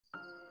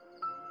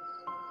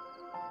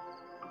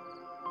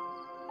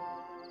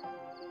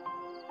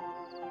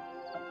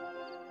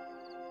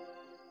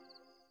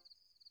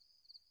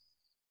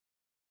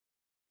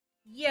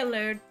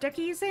Yellow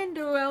duckies, and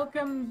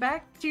welcome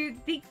back to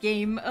the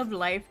Game of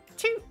Life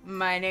 2.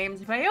 My name's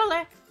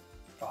Viola.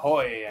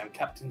 Ahoy, I'm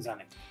Captain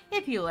Zanik.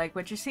 If you like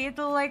what you see, hit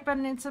the like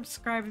button and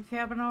subscribe if you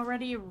haven't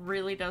already. It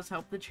really does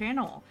help the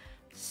channel.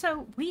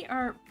 So we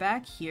are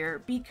back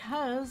here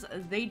because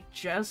they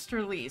just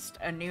released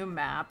a new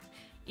map.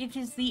 It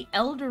is the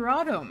El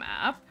Dorado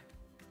map.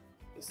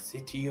 The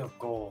City of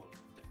Gold.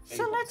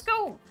 So let's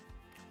go!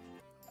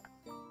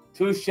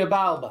 To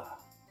Xibalba.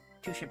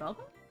 To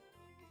Xibalba?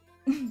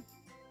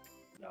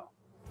 No.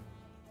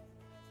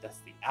 That's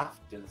the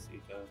after the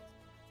City of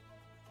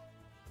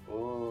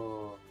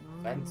Gold. Oh,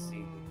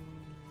 fancy.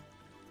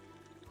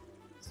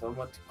 So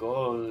much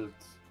gold.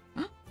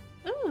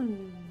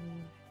 Ooh.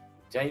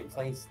 Giant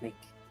flying snake.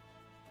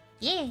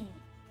 Yeah.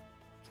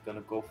 It's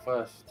gonna go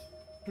first.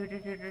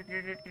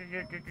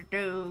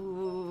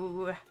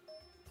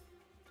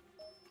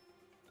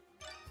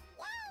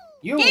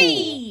 You!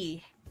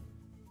 Yay!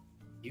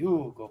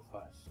 You go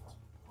first.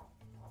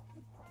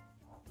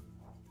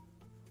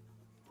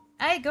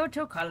 I go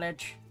to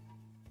college.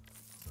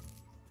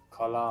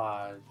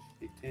 Collage.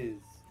 It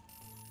is.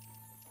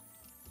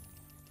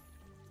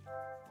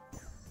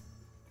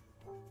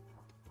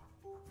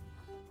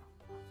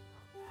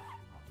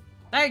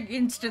 I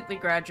instantly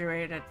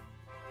graduated.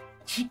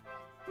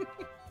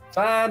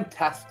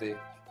 Fantastic.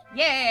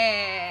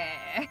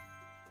 Yeah! If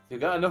you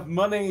got enough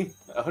money,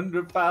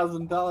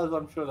 $100,000,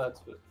 I'm sure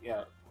that's what,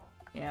 yeah.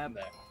 Yeah.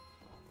 No.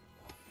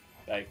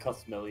 It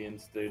costs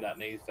millions to do that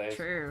these days.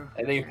 True.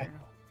 Anyway. True.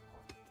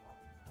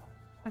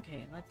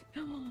 Okay, let's.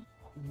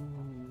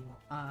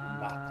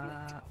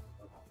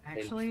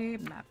 Actually,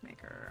 map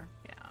maker.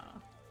 Yeah.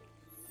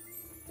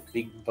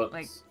 Big bucks.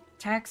 Like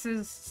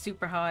taxes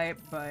super high,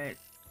 but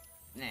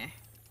nah.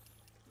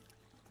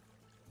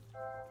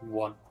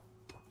 One.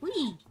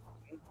 Wee.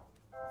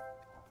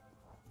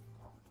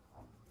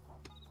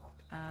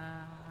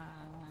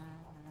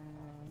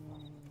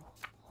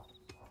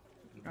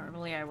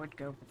 Normally I would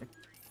go for the.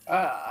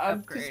 I'm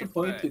Upgrade,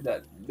 disappointed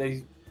that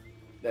they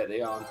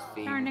aren't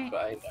Darn themed, it.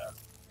 but I know.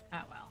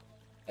 Oh well.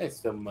 It's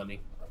still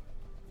money.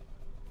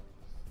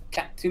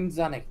 Captain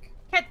Zanik.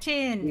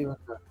 Captain.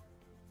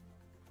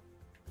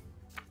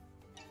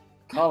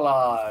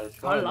 Collage.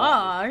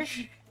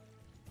 Collage.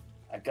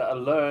 I gotta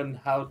learn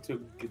how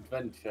to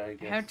adventure, I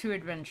guess. How to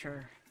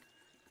adventure.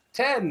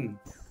 10!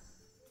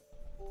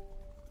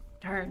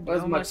 Darn, you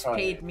Where's my almost prize?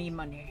 paid me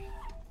money.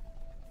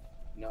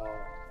 No,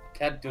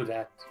 can't do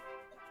that.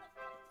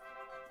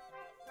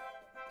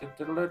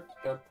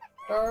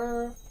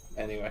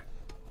 Anyway.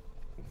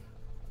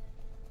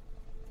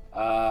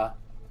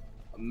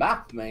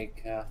 Map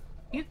maker.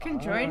 You can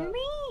join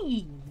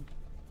me.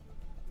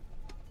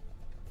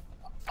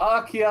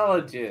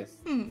 Archaeologist.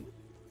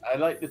 I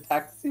like the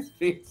taxi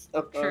speed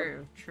so far.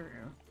 True,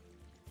 true.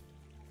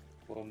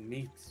 We'll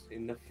meet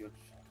in the future.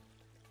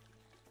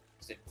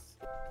 6.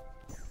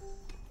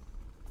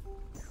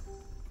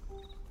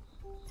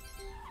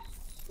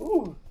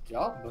 Ooh,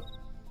 job.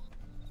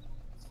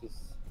 This is...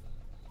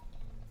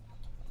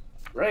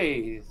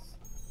 Raise.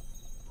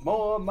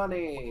 More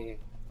money.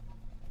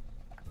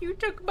 You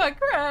took my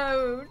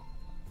crown.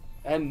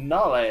 And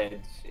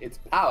knowledge. It's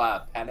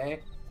power, Penny.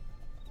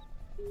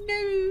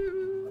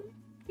 No,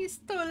 he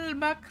stole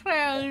my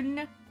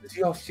crown.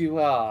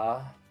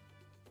 Joshua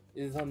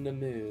is on the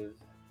move.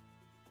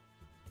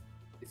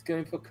 He's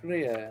going for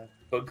career.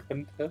 Bug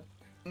hunter.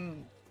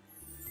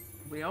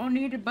 We all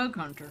need a bug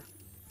hunter.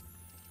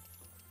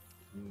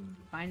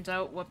 Finds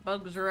out what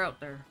bugs are out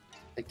there.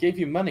 They gave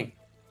you money.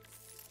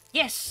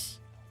 Yes.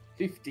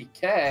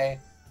 50k.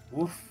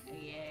 Woof.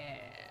 Yes.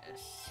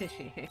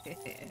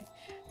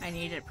 I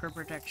need it for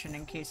protection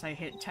in case I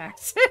hit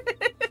tax.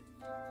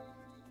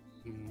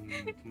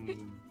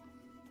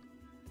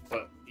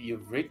 But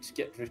you rich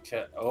get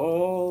richer.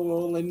 Oh,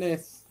 all in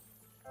this.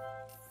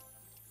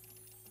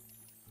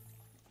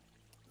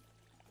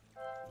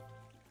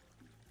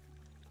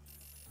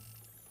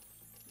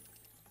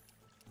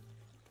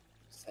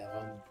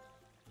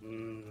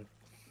 Seven.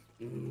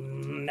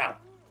 No.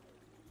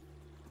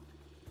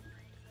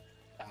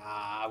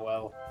 Ah,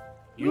 well.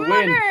 You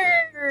win.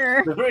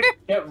 The rich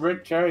get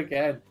richer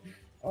again.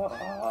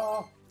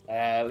 Oh.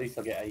 At least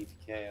I'll get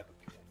 80k.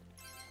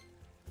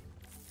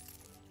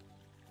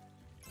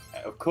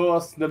 Of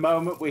course, the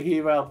moment we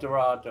hear El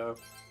Dorado.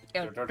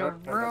 El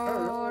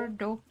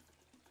Dorado,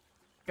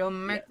 the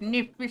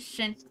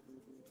magnificent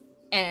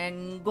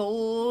and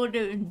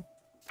golden.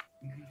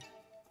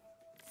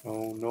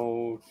 Oh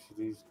no,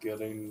 she's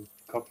getting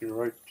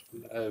copyright.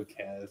 Who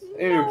cares?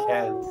 Who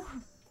cares?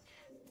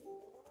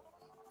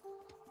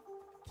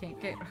 Can't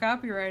get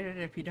copyrighted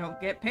if you don't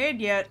get paid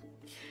yet.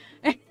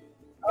 I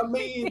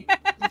mean,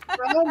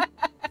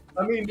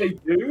 they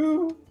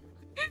do.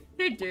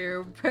 They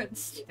do, but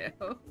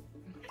still.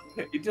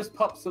 It just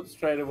pops up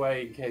straight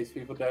away in case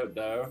people don't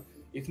know.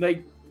 If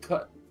they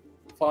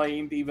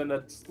find even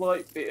a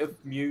slight bit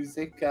of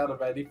music out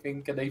of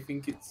anything and they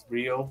think it's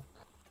real,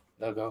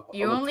 they'll go.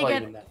 You only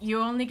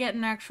get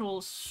an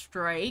actual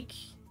strike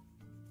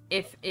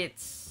if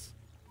it's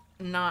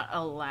not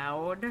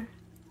allowed.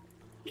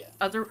 Yeah.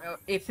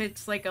 if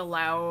it's like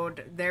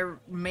allowed, there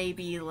may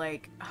be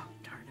like, oh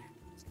darn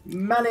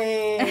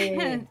Money!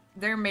 it.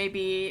 There may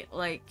be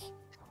like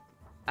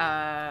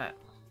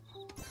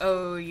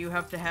oh, you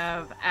have to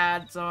have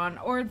ads on,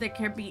 or there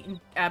can be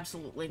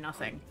absolutely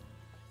nothing.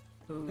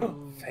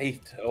 Ooh.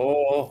 Fate.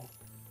 Oh.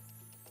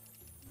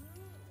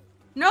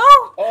 No!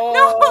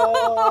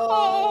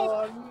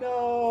 Oh,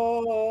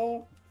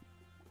 no!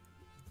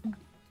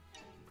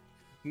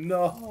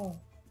 No.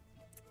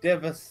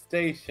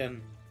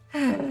 Devastation. No!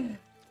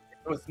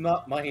 It was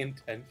not my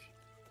intention.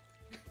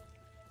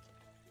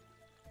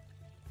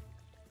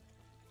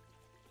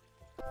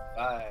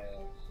 Bye.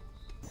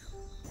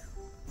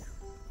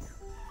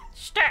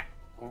 Stop!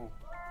 Oh.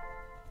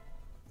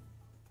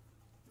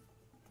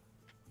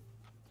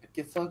 I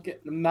guess I'll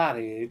get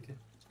married.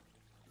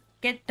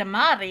 Get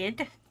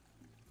married.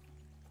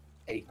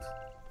 8.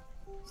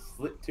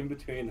 Slipped in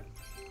between them.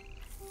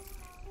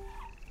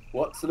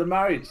 What's the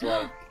marriage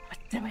like?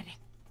 What's the wedding?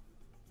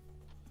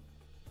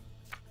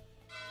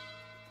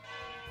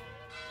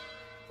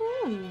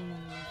 Ooh.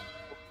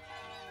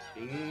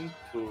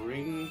 Two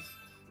rings,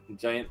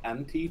 giant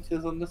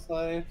anteaters on the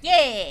side.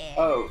 Yeah!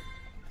 Oh,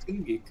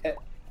 tingy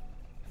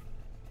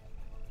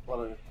what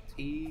a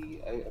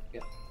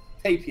yeah.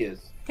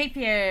 Tapirs.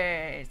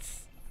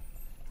 Tapirs!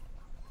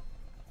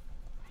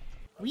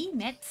 We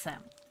met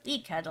some.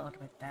 We cuddled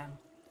with them.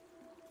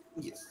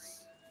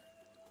 Yes.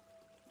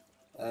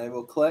 I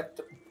will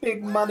collect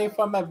big money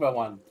from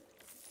everyone.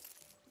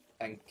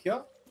 Thank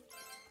you.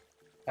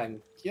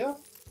 Thank you.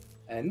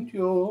 And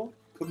you.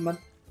 Come on.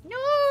 No,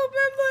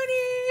 my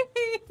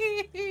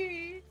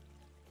money!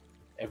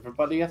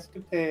 Everybody has to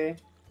pay.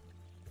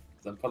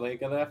 I'm probably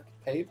gonna have to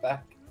pay it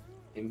back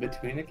in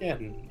between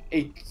again.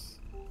 8s.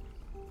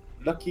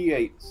 Lucky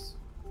 8s.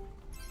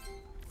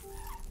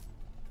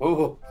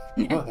 Oh.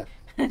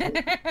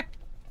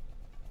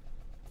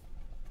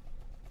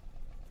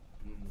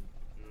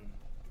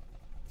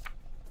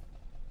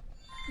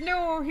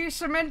 No, he's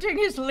cementing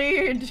his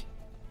lead.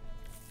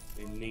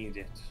 We need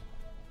it.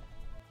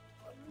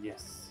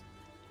 Yes.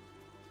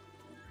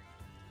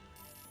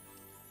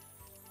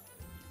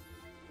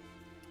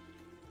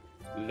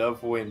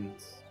 Love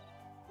wins.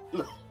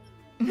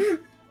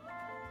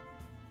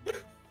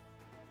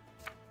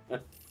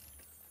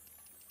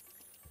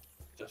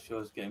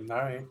 Joshua's getting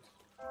married.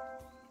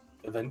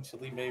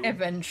 Eventually, maybe.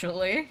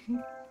 Eventually.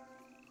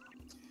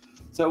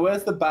 So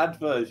where's the bad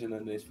version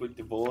of this with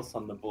divorce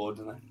on the board?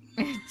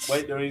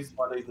 Wait, there is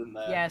one, isn't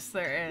there? Yes,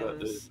 there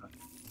is.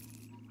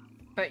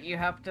 But you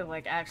have to,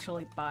 like,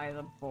 actually buy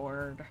the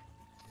board.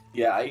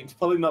 Yeah, it's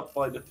probably not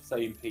by the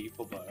same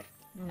people, though.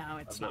 No,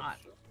 it's not.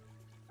 Sure.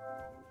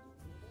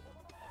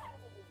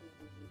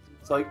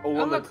 It's like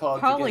all the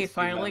cards. Polly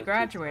finally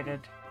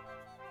graduated.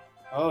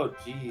 Oh,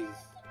 jeez.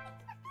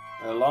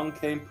 Along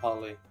came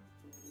Polly.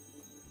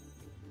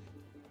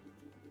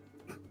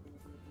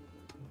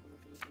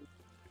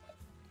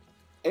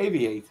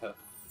 Aviator.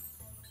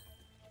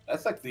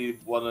 That's actually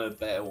one of the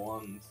better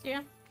ones.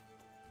 Yeah.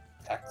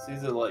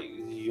 Taxis are like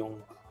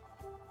young.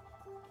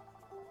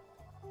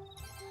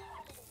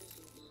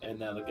 And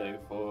now they go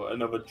for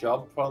another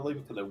job probably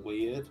because they're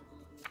weird.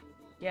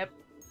 Yep.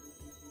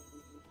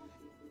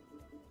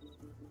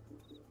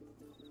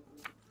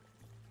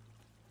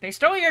 They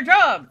stole your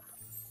job!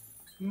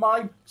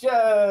 My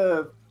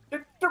job!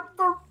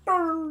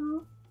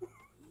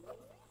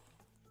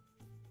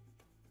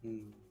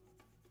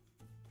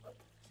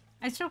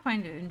 I still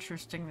find it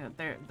interesting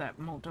that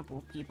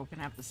multiple people can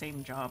have the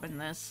same job in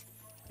this,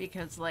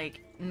 because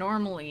like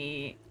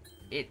normally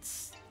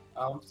it's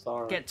I'm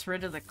sorry. Gets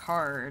rid of the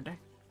card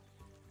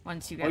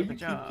once you get the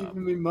job. Why you keep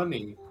giving me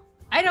money?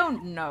 I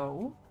don't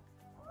know.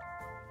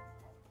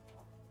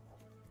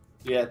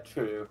 Yeah,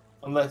 true.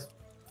 Unless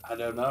I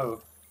don't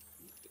know.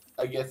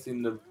 I guess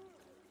in the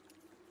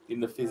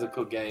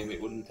physical game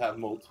it wouldn't have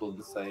multiple of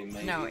the same.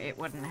 Maybe. No, it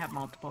wouldn't have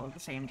multiple of the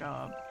same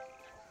job.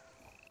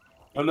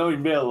 I know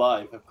in real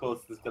life, of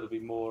course, there's got to be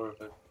more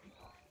of it.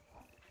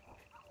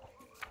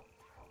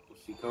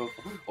 What's she go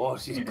for? Oh,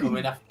 she's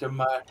coming after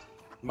my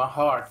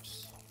heart.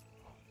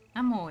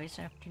 I'm always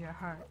after your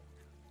heart.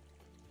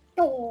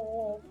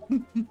 Oh.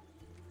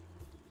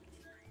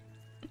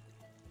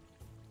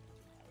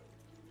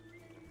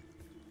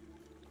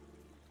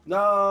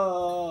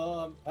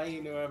 No, I'm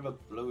paying whoever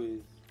blue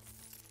is.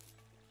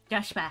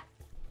 Joshua.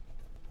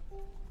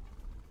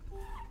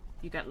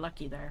 You got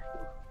lucky there.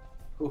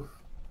 Oof.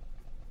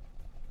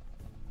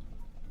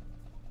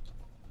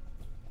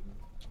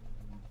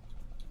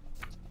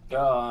 Go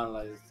on,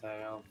 let's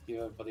say. I'll give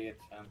everybody a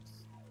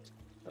chance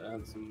to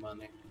earn some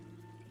money.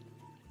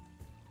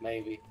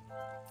 Maybe.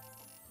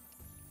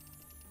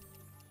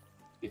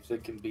 If they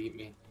can beat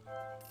me.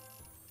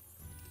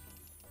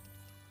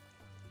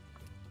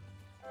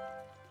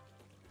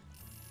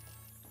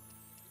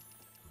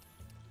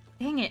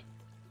 Dang it.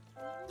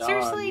 Darn,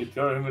 Seriously? you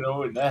don't even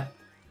know in there.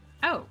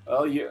 Oh.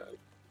 Well, you'll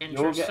get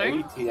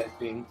Interesting. 80, I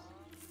think.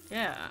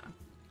 Yeah.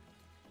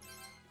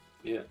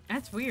 Yeah.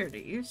 That's weird.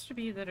 It used to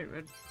be that it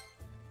would...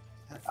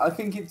 I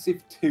think it's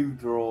if 2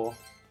 draw.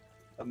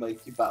 and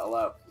make you battle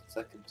out for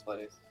second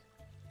place.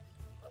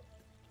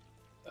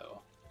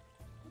 Oh.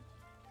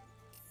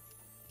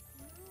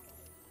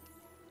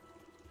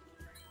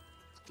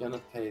 It's gonna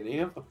pay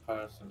the other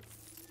person.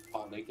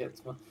 Polly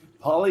gets one.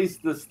 Polly's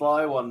the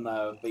sly one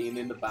now, being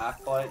in the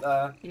back like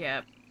that.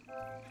 Yep.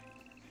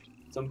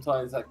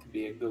 Sometimes that can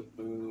be a good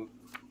move.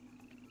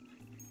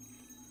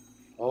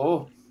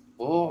 Oh,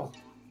 oh.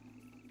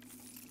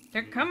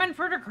 They're coming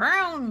for the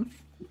crown.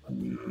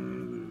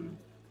 Mm.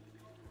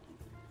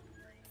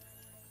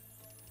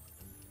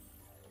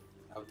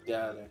 How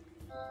dare they?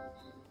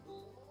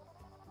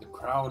 The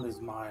crown is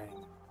mine.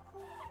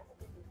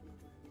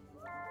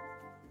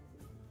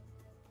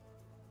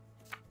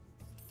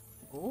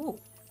 Ooh.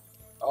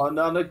 Oh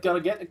no, they're gonna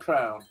get the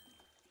crown.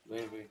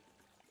 Maybe.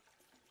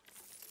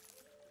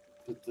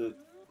 But to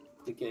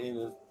get in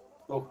a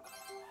book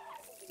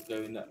to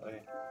go in that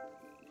way.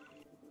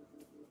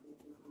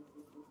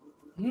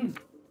 Hmm.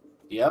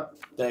 Yep,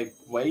 they're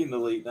way in the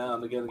lead now.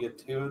 They're gonna get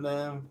 2 of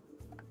them.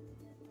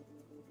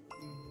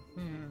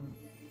 Hmm.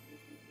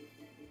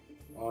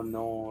 Oh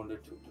no, they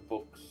took the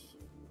books.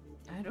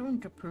 I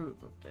don't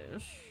approve of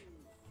this.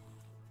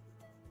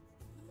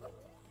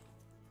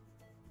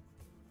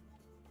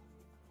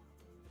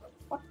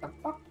 What the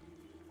fuck?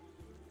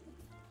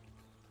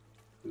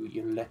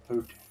 You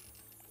leopard.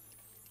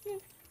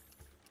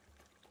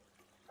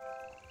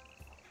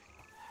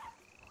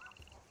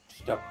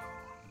 Stop.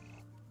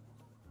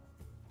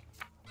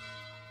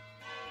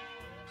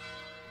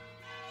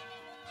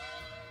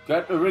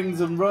 Grab the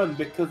rings and run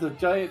because a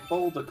giant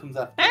boulder comes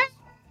after us.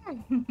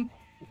 It's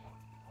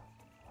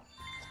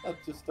not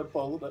just a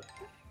boulder.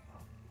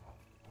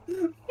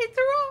 It's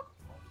wrong.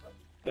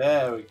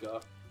 There we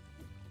go.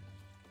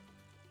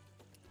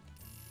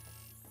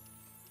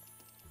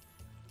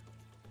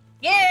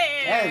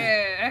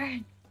 Yeah.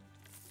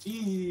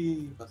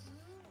 Jeebus.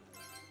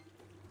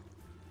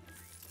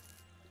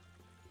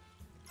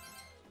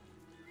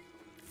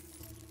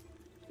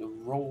 The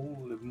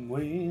rolling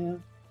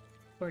wheel.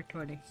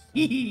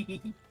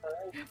 420.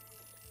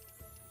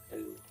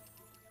 Oh,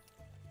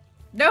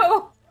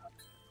 No.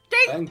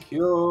 thank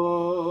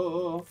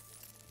you.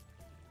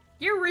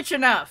 You're rich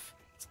enough.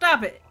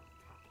 Stop it.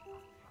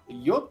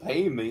 You're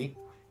paying me.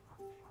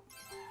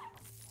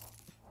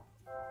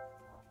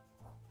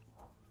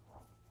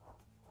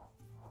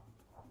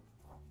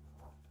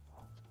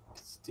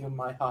 Steal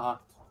my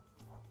heart.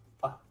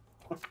 Ah.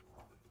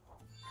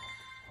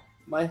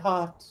 My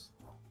heart.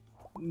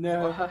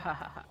 No.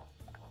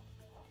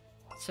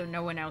 So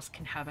no one else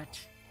can have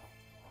it.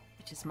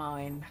 It is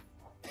mine.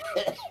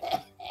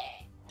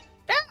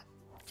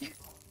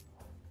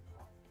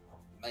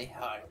 My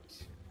heart.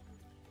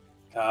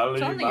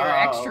 It's only your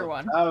extra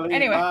one.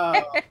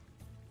 Anyway.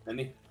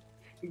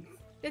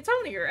 It's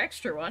only your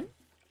extra one.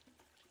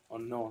 Oh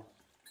no.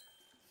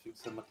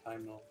 Fix my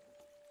time now.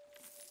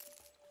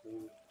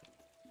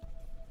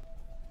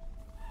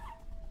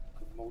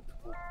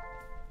 Multiple.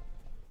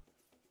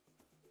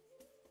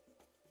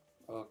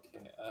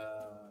 Okay,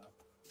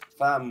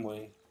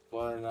 family.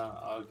 Why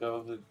not? I'll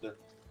go with the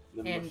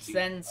And machine.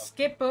 then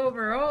skip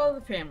over all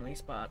the family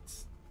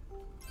spots.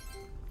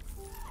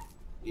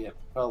 Yeah,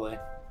 probably.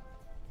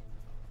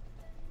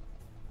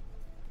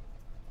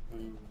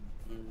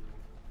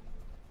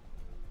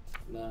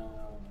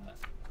 No.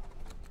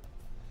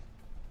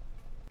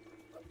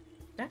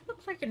 That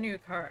looks like a new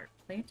card.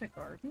 Plant a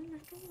garden? I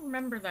don't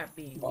remember that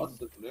being.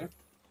 Possibly.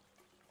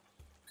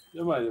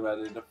 You might have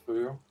added a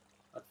fool.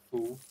 A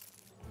fool.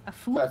 A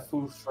fool? A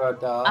fool for a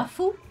dog. A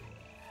fool?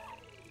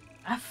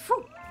 A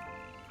fool?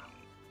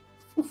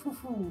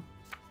 Foo.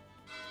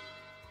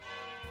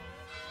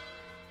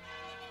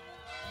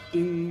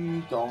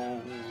 Ding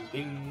dong,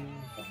 ding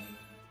dong.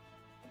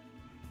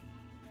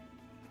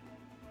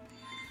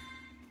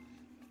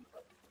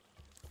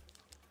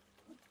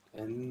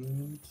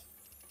 And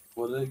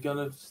what are they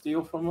gonna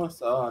steal from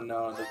us? Oh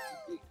no, that's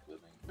a big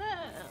building.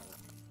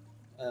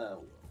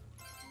 Oh.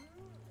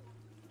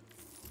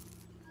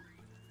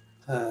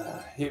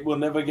 It will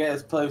never get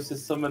as close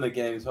as some of the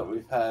games that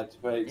we've had,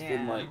 where it's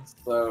been like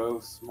so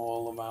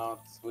small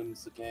amounts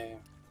wins the game.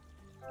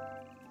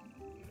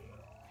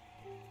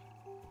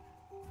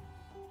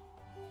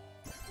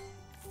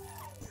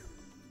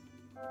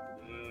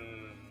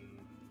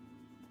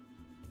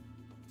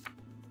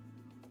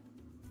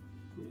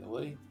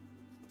 Really?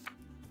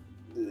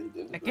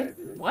 Again?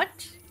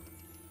 What?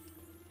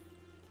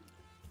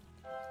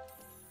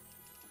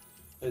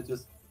 It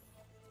just,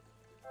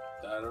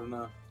 I don't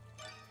know.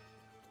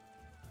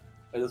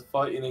 They're just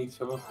fighting each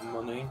other for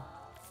money.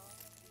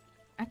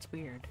 That's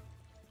weird.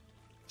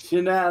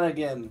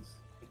 Shenanigans.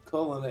 I'm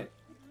calling it.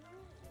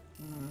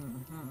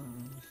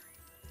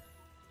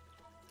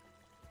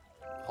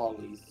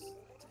 Holly's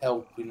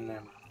helping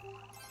them.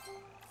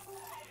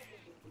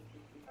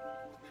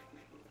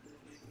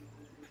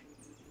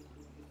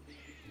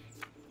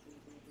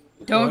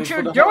 Don't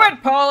you do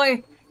it,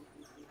 Polly!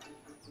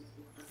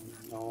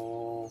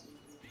 No.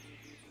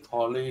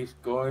 Holly's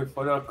going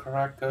for the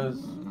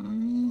crackers.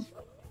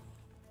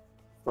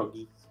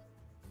 Froggies.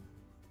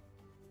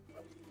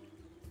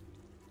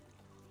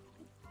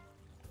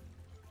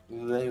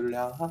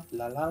 Viola,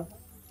 la la.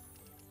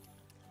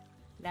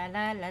 La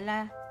la la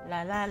la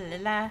la la la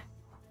la.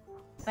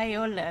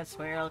 Viola's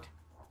world.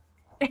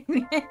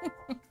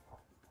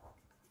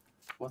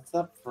 What's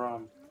up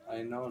from?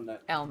 I know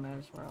that.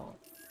 Elmo's world.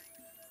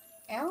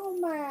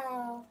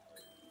 Elmo.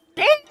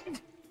 Dang!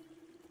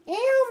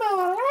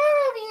 Elmo,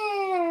 love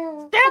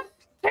you. Stop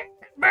taking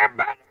my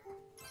money!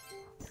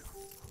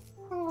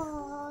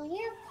 Oh,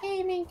 you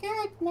pay me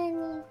good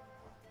money.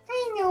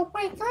 I know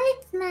break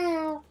legs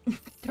now.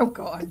 Oh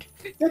God!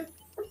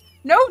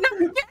 No,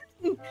 no!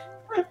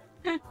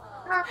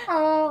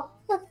 Uh-oh.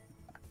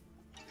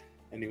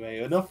 Anyway,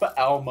 enough for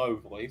Elmo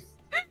voice.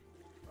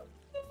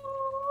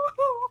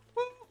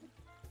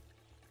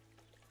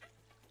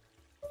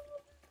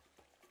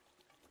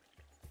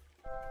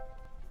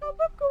 I'm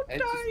gonna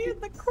die in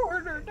the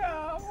corner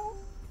now.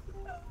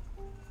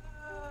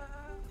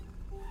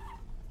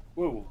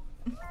 Whoa.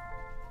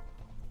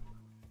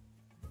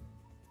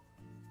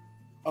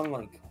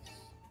 Online class.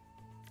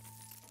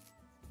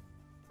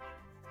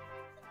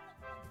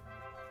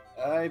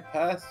 I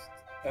passed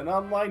an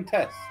online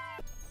test.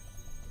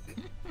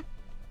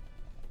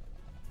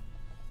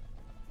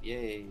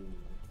 Yay.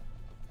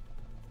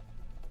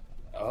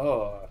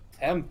 Oh,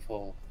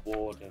 temple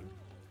warden.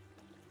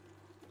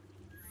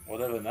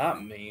 Whatever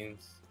that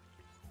means.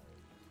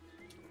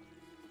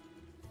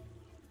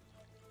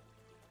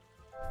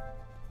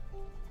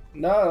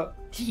 No.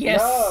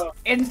 Yes, No.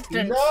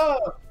 instant,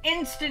 No.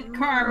 instant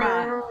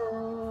karma.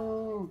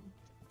 No.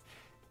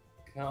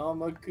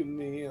 Karma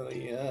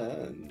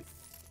chameleon.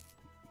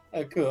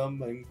 I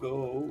come and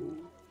go.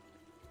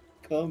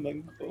 Come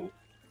and go.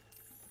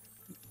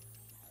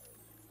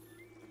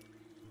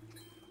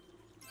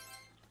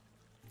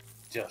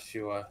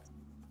 Joshua.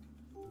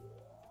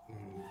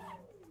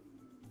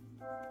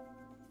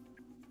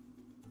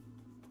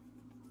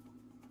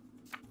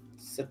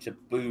 Such a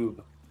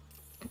boob.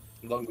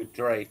 Along with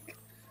Drake.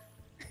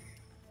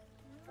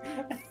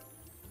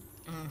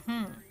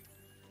 Mm-hmm.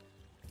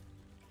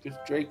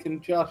 Just Drake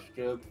and Josh,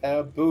 a pair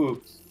of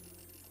boobs.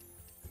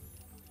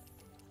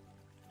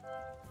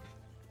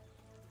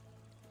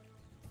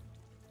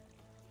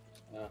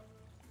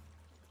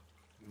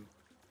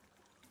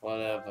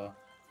 Whatever.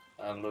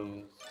 I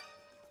lose.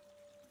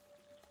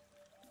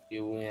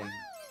 You win.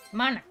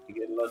 Money. You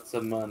get lots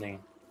of money.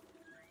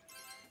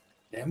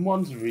 Them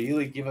ones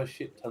really give a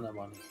shit ton of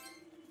money.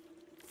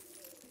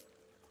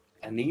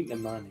 I need the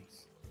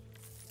monies.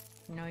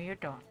 No, you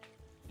don't.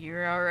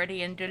 You're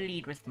already in the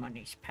lead with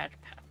monies, pat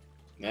pat.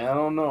 I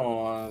don't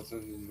know.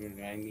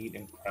 I need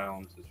them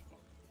crowns as well.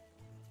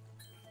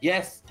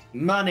 Yes,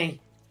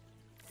 money.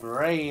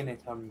 Rain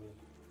it on me.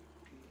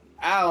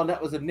 Ow,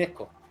 that was a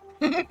nickel.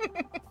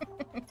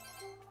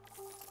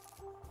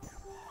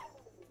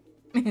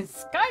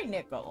 Sky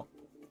nickel.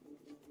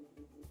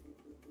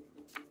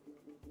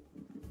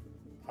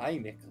 Hi,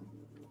 nickel.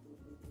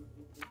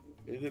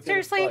 Is it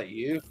Seriously? gonna fight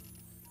you?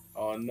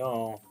 Oh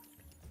no.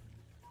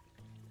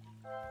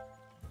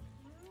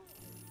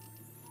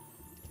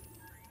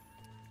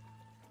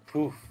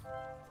 Poof.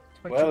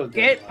 What Well you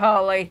get, done.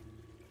 Polly?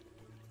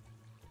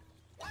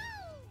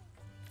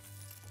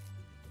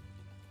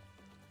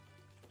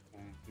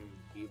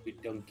 You be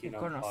dunking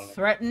You're on gonna Polly.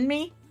 threaten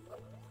me?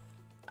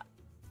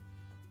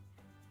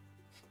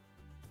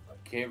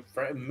 Can't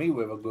threaten me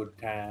with a good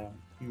time.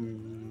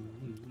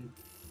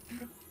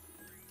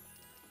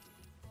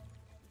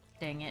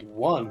 Dang it.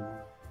 One.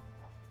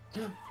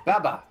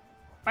 Baba.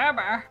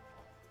 Baba.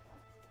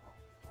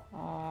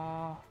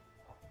 Oh.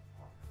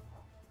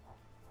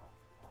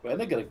 Where are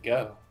they gonna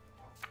go?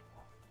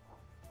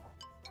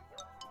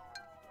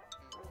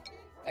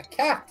 A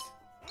cat.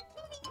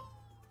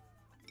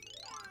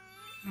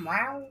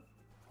 Meow.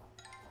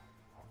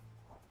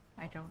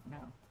 I don't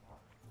know.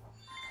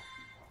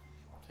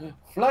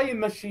 Flying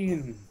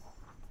machine.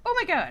 Oh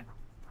my God.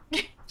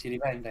 Chitty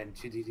bang bang,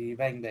 chitty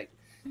bang bang,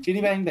 chitty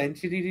bang bang,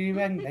 chitty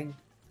bang bang.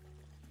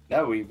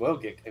 Now we will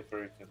get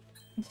copyrighted.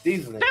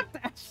 Disney. Stop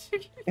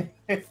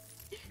that.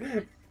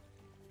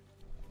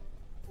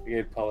 We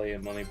gave Polly her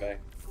money back.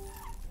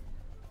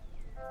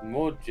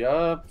 More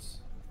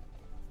jobs.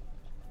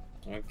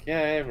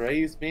 Okay,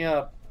 raise me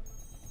up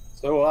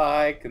so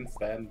I can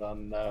stand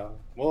on now.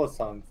 More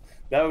songs.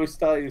 Now we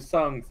start your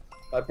songs.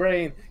 My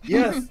brain.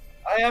 Yes,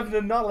 I have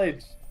the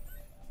knowledge.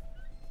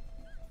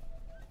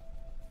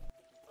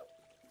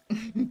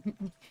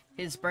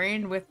 His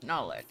brain with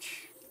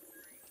knowledge.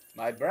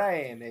 My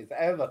brain is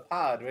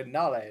overpowered with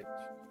knowledge.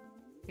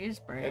 His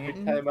brain.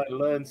 Every time I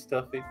learn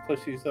stuff, it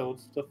pushes old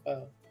stuff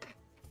out.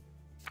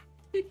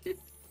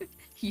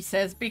 He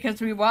says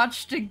because we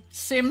watched a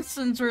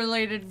Simpsons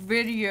related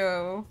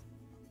video.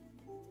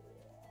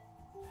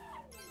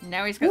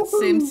 Now he's got Woohoo!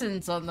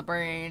 Simpsons on the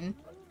brain.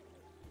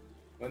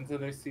 When's the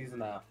new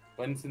season out?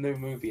 When's the new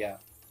movie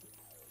out?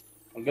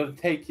 I'm gonna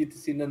take you to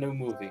see the new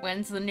movie.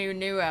 When's the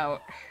new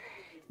out?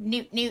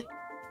 Newt Newt.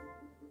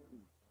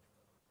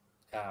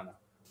 I don't know.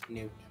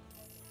 Newt.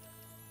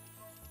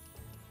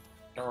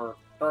 Durr,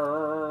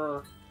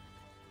 durr.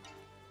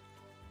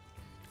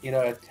 You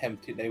know how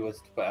tempted they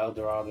was to put El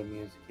Dorado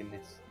music in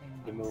this,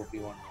 the movie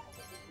one.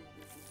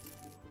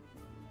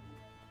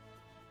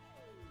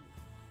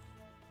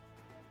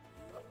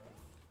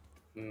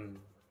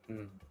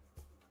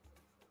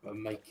 We're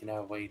making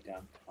our way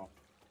downtown.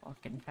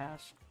 Walking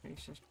fast,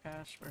 racist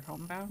fast, we're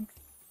homebound.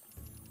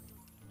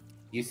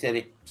 You said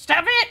it.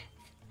 Stop it!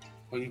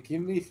 Will you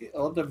give me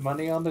all the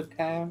money on the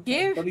town?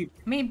 Give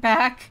me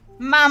back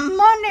my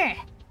money!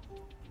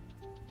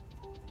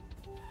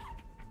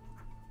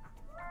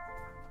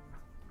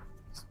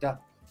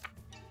 Stop.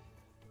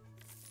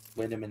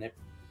 Wait a minute.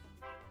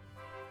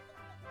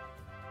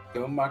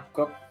 Fill my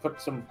cup,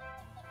 put some,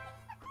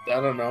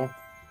 I don't know.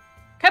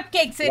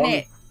 Cupcakes in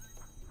it!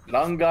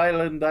 Long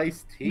Island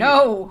iced tea.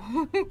 No!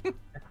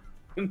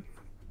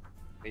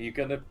 Are you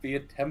gonna be a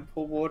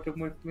temple warden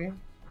with me?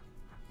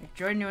 I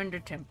join you in the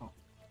temple.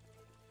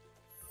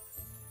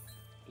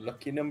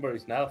 Lucky number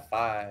is now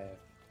 5.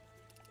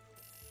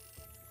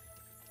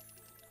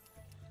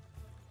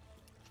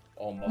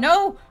 Almost.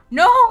 No!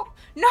 No!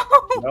 No!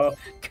 No.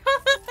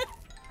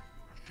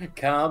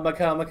 Karma,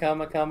 karma,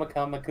 karma, karma,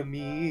 karma,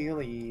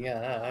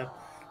 chameleon.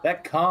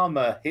 That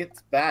karma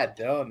hits bad,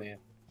 don't it?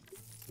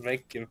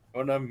 Making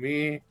fun of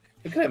me.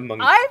 Look at that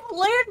monkey. I've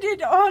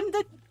landed on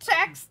the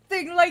text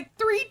thing like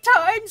 3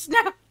 times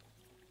now.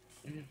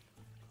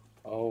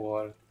 Oh,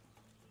 what?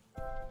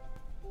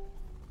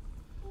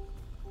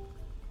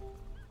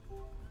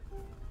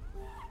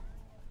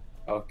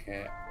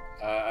 Okay.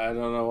 I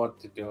don't know what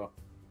to do.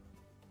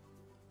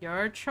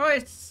 Your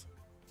choice.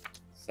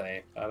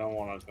 Say, I don't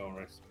want to go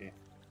risky.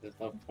 There's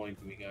no point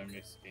in me going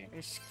risky.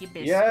 Risky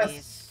business.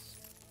 Yes!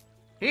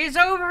 He's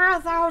over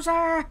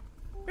 1,000!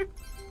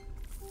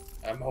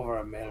 I'm over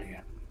 1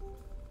 million.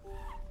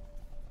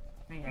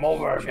 Yeah, I'm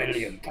over 1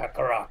 million,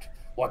 Kakarot.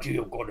 What are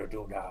you gonna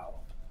do now?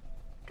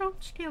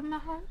 Don't steal my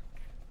heart.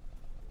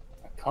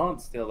 I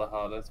can't steal the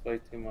heart, that's way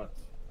too much.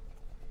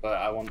 But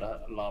I want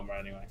the llama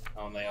anyway.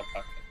 I want the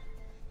alpaca.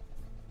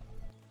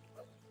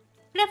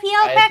 Fluffy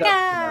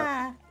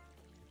alpaca!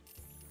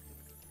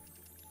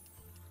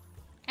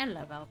 I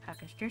love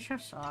alpacas, they're so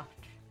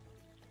soft.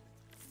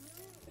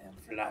 And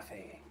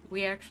fluffy.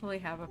 We actually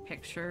have a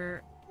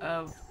picture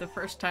of the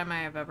first time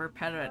I have ever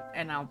pet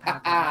an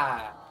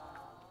alpaca.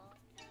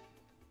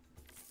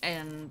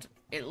 And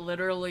it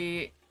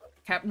literally,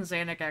 Captain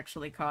Zanuck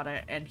actually caught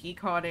it, and he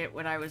caught it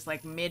when I was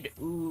like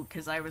mid-ooh,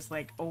 because I was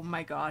like, oh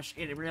my gosh,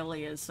 it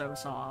really is so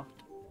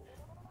soft.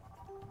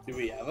 Do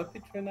we have a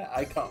picture in that?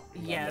 I can't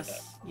remember Yes,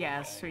 that.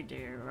 yes, we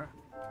do.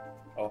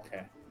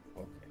 Okay.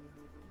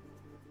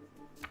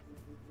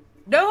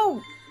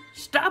 No!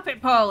 Stop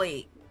it,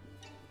 Polly!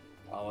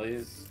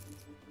 Polly's...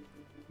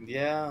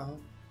 Yeah.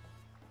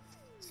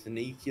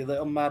 Sneaky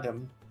little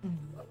madam.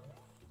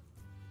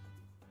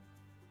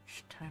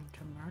 It's time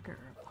to murder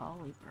a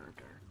Polly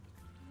burger.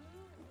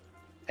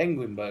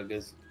 Penguin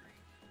burgers.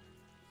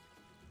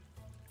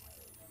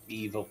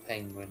 Evil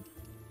penguin.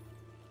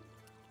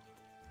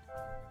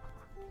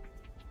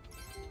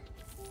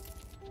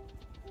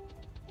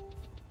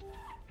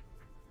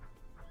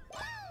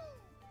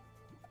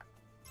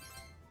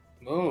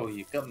 Oh,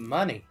 you got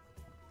money.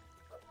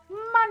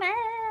 Money!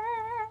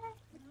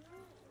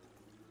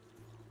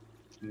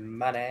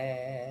 Money.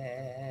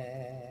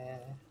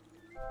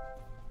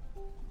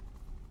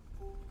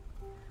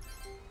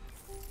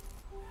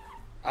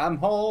 I'm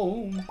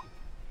home.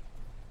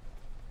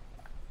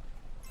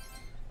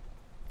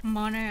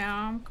 Money,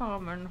 I'm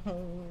coming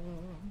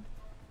home.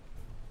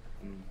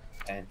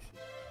 Pension.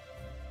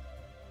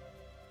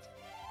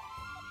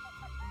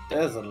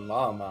 There's a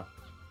llama.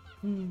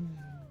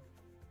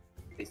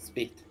 They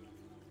spit.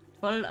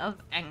 Full of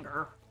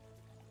anger.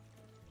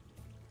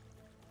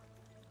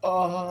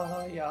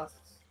 Oh, yes.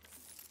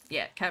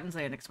 Yeah, Captain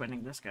Zanuck's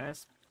winning this,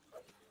 guys.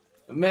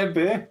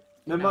 Maybe.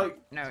 They might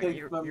no, take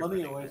you're my money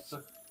winning away. this.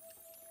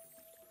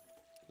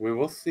 We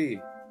will see.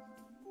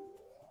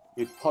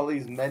 With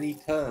Polly's many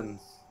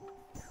turns.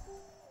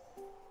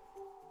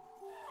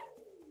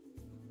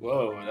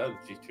 Whoa, that was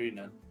G3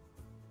 now.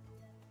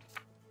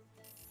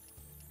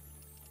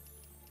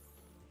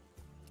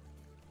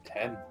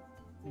 Ten.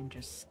 And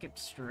just skip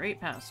straight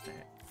past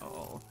it.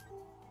 Oh.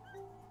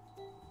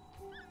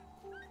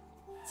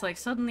 It's like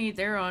suddenly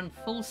they're on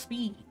full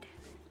speed.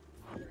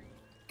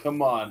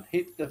 Come on,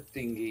 hit the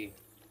thingy.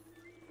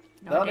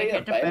 No, Don't they hit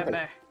hit a the baby.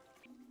 baby.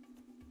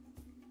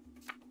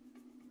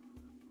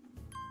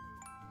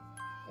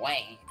 Wah.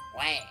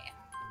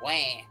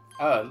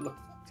 Oh, look,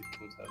 it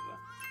comes over.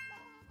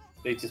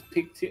 They just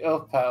picked it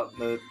up out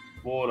the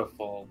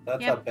waterfall.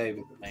 That's how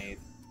babies are made.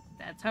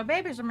 That's how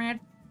babies are made.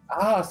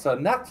 Ah, so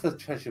that's the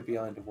treasure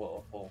behind the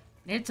waterfall.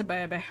 It's a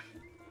baby.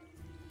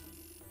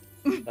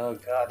 Oh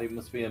god, it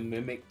must be a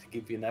mimic to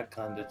give you that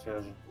kind of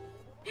treasure.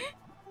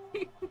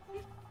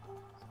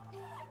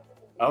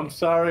 I'm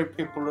sorry,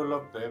 people who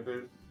love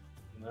babies.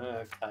 Nah,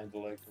 I kind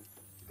of like them.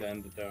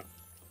 Kind of don't.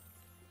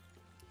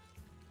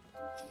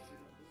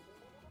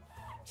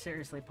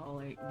 Seriously,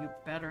 Polly, you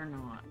better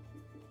not.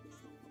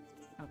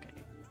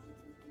 Okay.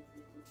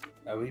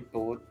 Are we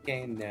bored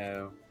game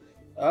now?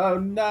 Oh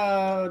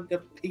no, the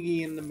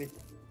piggy in the middle.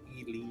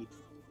 baby lead.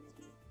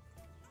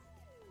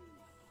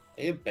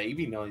 I hear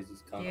baby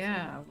noises constantly.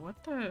 Yeah,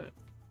 what the...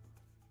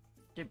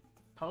 Did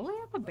Polly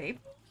have a baby?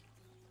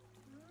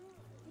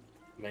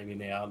 Maybe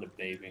they are the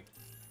baby.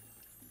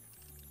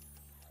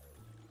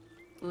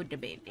 Who the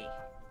baby?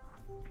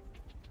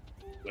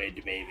 Where's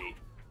the baby?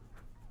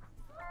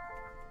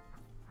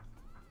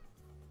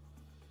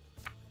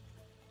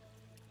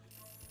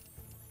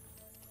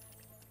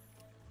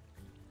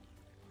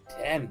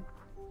 Ten.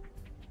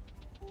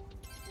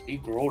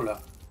 Big roller.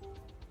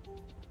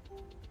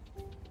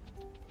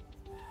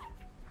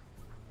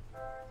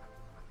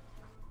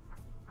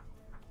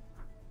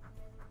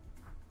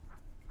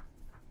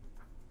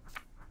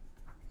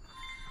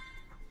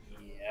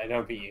 Yeah, I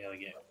don't think you're gonna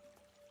get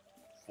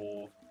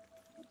 4.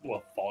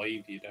 Well, 5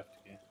 you'd have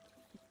to get.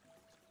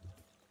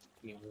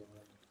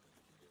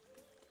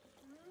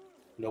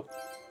 Nope.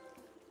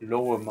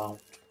 Low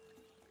amount.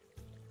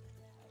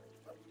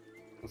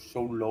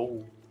 So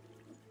low.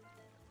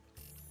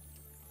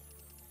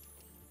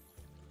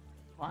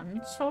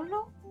 One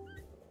solo?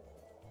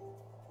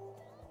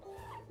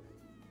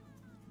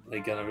 They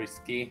gonna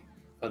risky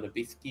for the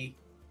bisky?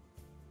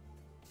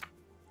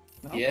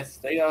 No. Yes,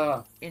 they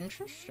are.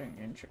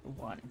 Interesting.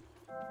 One.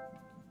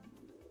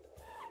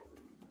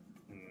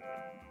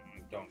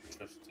 Don't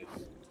trust this.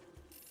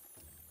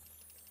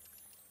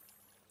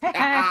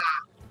 Haha.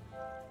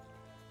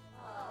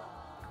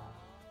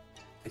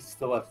 I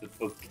still have the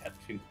bug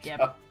catching Yep.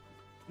 job.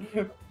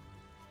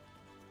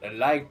 I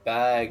like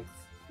bags.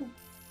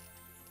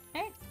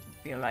 Hey,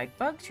 if you like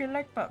bugs, you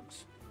like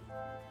bugs.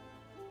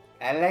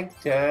 I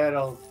like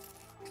turtles.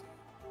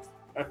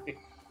 Sorry.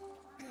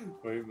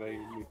 What made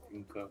me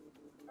think of?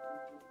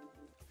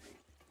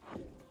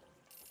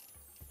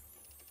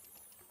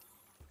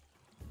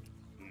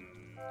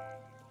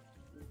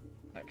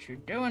 What you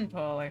doing,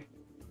 Polly?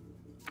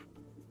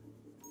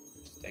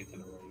 Just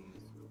taking a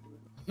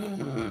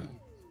raise.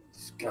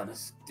 Just gonna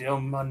steal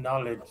my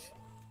knowledge.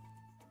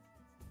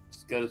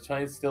 Just gonna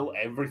try and steal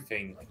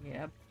everything.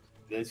 Yep.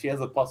 Then she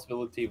has a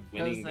possibility of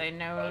Because winning. they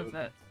know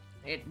that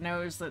it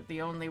knows that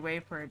the only way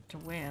for it to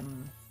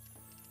win.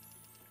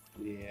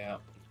 Yeah.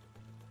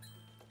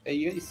 Hey,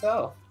 you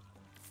yourself.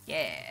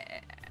 Yeah.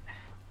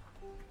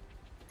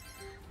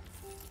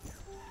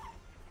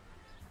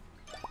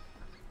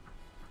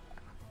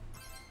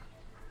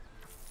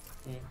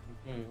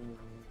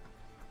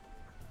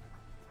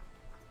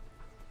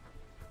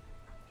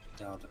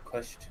 Now the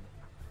question.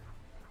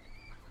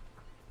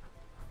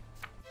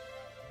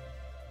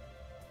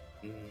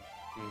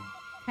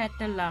 Pet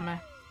the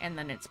llama, and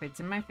then it spits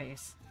in my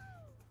face.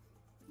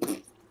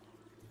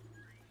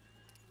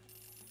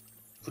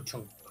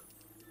 Ka-chunk.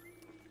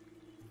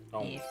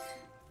 Oh. If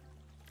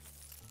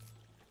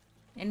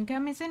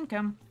income is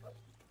income.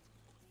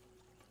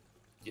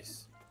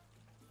 Yes.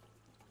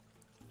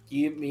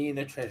 Give me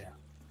the treasure.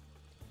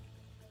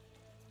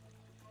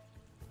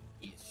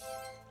 Yes.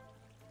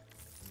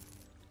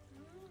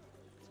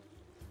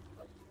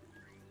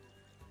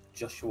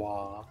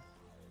 Joshua.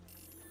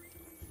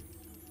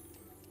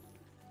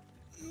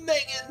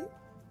 Megan.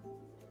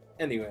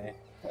 Anyway,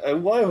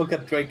 why have I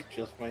got Drake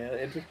just me?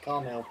 I just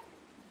can't help.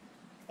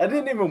 I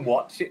didn't even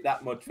watch it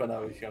that much when I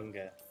was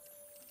younger.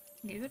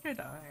 Neither did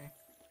I.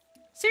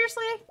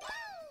 Seriously?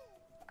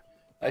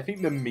 I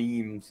think the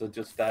memes are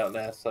just out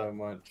there so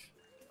much.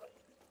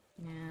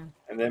 Yeah.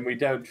 And then we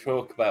don't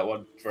talk about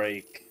what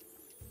Drake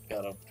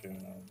got up to.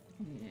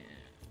 Yeah.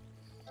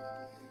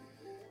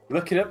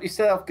 Look it up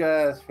yourself,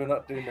 guys. We're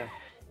not doing that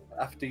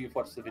after you've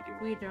watched the video.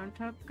 We don't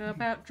talk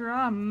about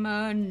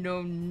drama.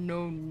 No,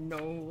 no,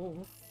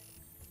 no.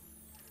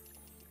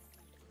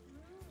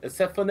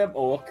 Except for them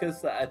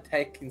orcas that are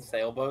taking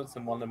sailboats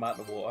and want them out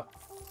of the water.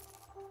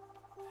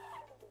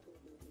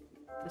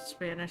 The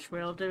Spanish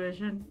Whale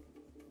Division.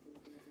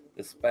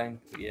 The Spanish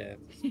whale.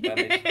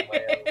 Division.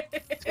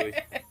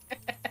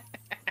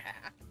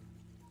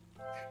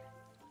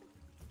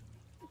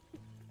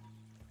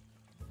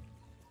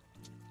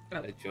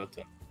 It's your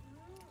turn.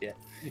 Yeah.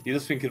 You're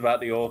just thinking about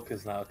the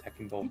orcas now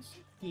attacking boats.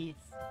 Yes.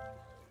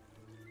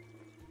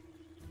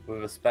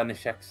 With a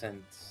Spanish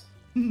accent.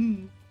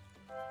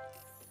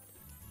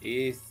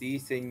 Is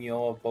this in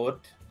your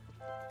boat?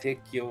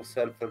 Take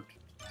yourself out.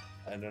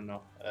 I don't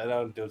know. I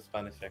don't do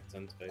Spanish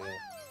accents very well.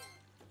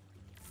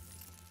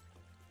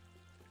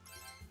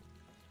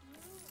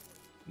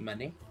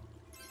 Money?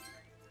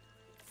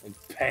 And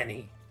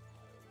penny.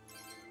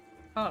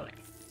 Polly.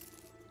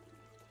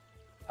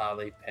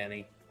 Polly,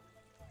 penny.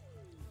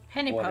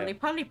 Penny, Whatever. Polly,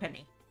 Polly,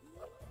 Penny.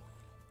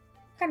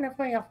 Penny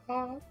for your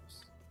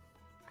hearts.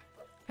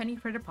 Penny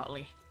for the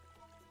Polly.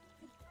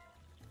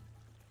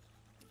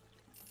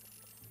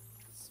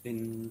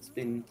 Spin,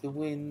 spin to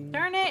win.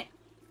 Darn it!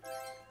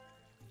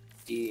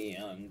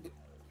 Young.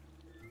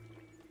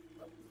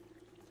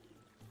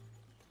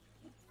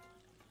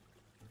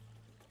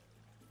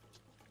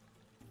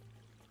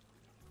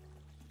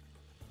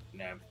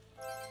 No.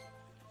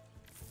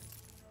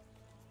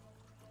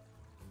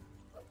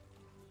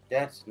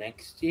 That's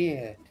next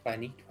year,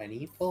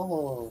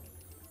 2024.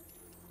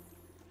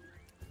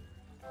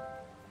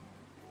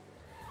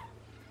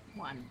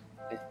 on.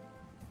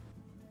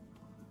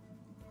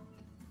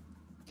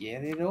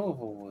 Get it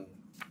over with.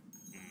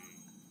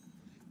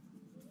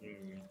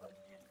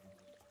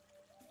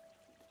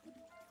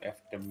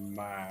 After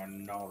my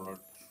knowledge.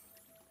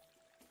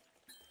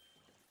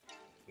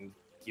 And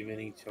giving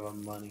each other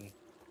money.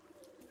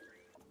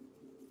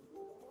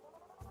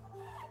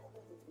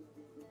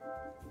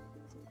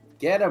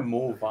 Get a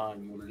move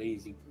on, you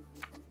lazy.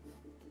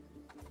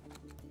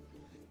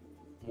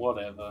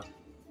 Whatever.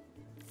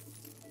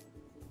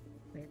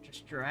 They're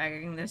just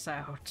dragging this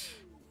out.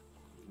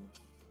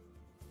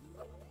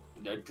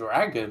 The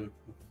dragon?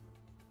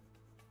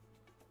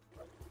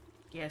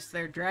 Yes,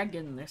 they're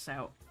dragging this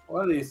out.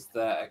 What is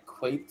that? A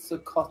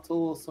Quetzalcoatl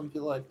or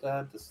something like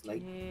that? The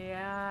snake?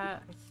 Yeah,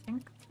 I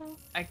think so.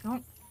 I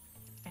don't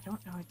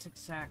know its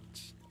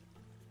exact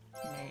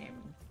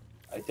name.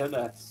 I don't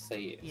know how to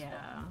say it.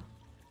 Yeah.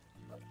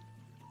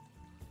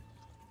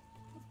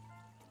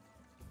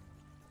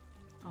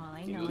 All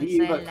I know is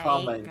Leave I a like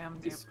comment them.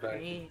 They're describing.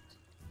 great.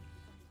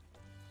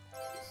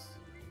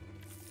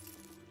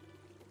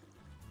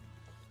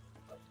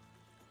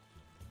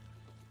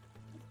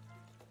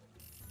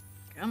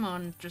 Come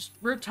on, just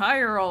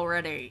retire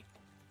already.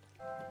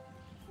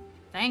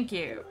 Thank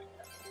you.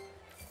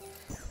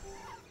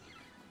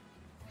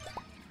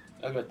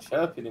 I got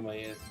chirping in my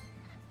ears.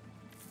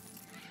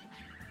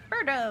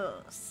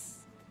 Birdos.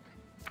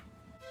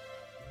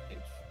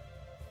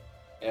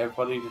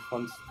 Everybody just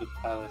wants the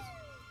palace.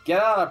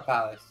 Get out of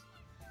palace.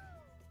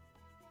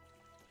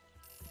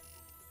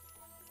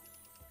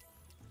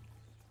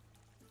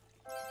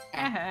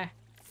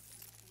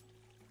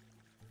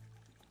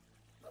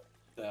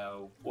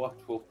 So, what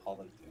will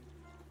Polly do?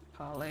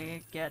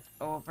 Polly, get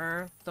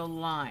over the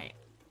line.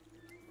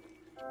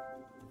 I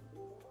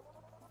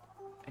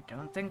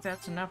don't think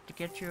that's enough to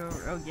get you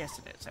over. Oh, yes,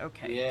 it is.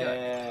 Okay,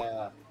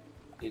 Yeah,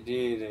 you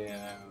did.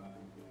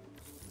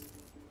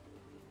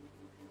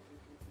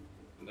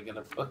 Am I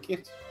gonna book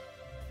it?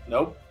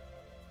 Nope.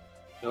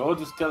 No,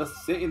 just gotta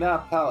sit in our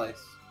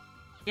palace.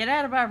 good. Get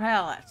out of our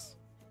palace.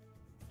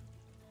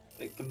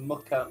 They can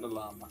muck out the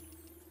llama.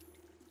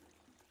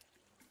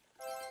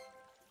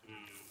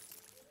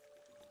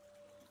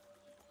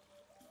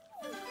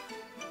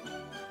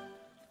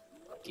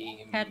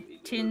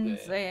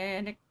 Captain's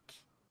and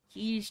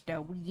he's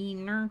the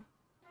wiener.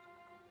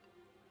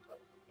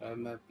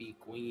 I'm a big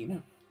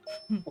queen.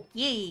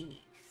 Yes.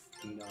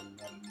 No.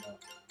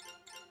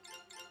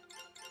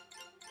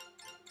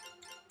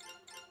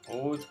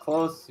 Oh, it's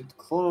close. It's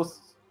close.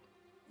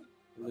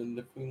 And then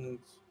the things.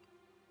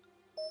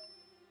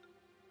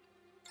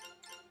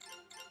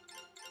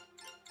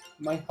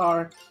 My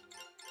heart.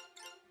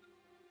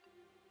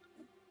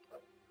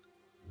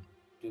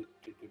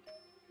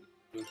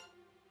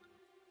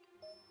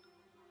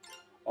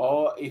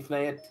 Oh, if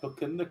they had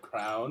taken the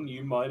crown,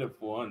 you might have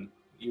won.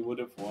 You would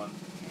have won.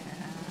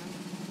 Yeah.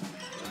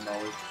 The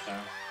knowledge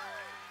crown.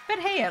 But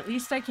hey, at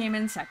least I came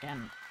in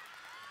second.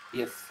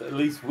 Yes, at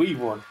least we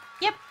won.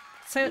 Yep.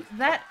 So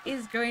that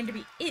is going to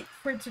be it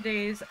for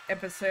today's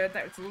episode.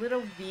 That was a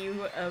little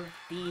view of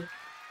the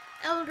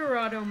El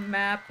Dorado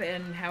map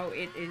and how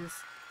it is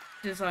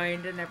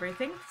designed and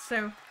everything.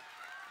 So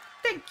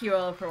thank you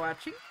all for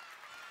watching.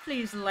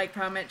 Please like,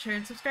 comment, share,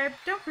 and subscribe.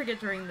 Don't forget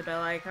to ring the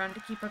bell icon to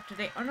keep up to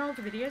date on all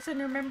the videos,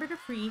 and remember to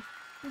free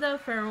the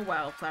feral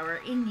wildflower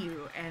in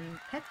you and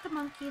pet the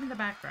monkey in the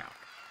background.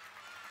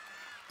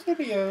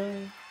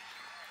 Cheerio.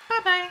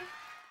 Bye-bye!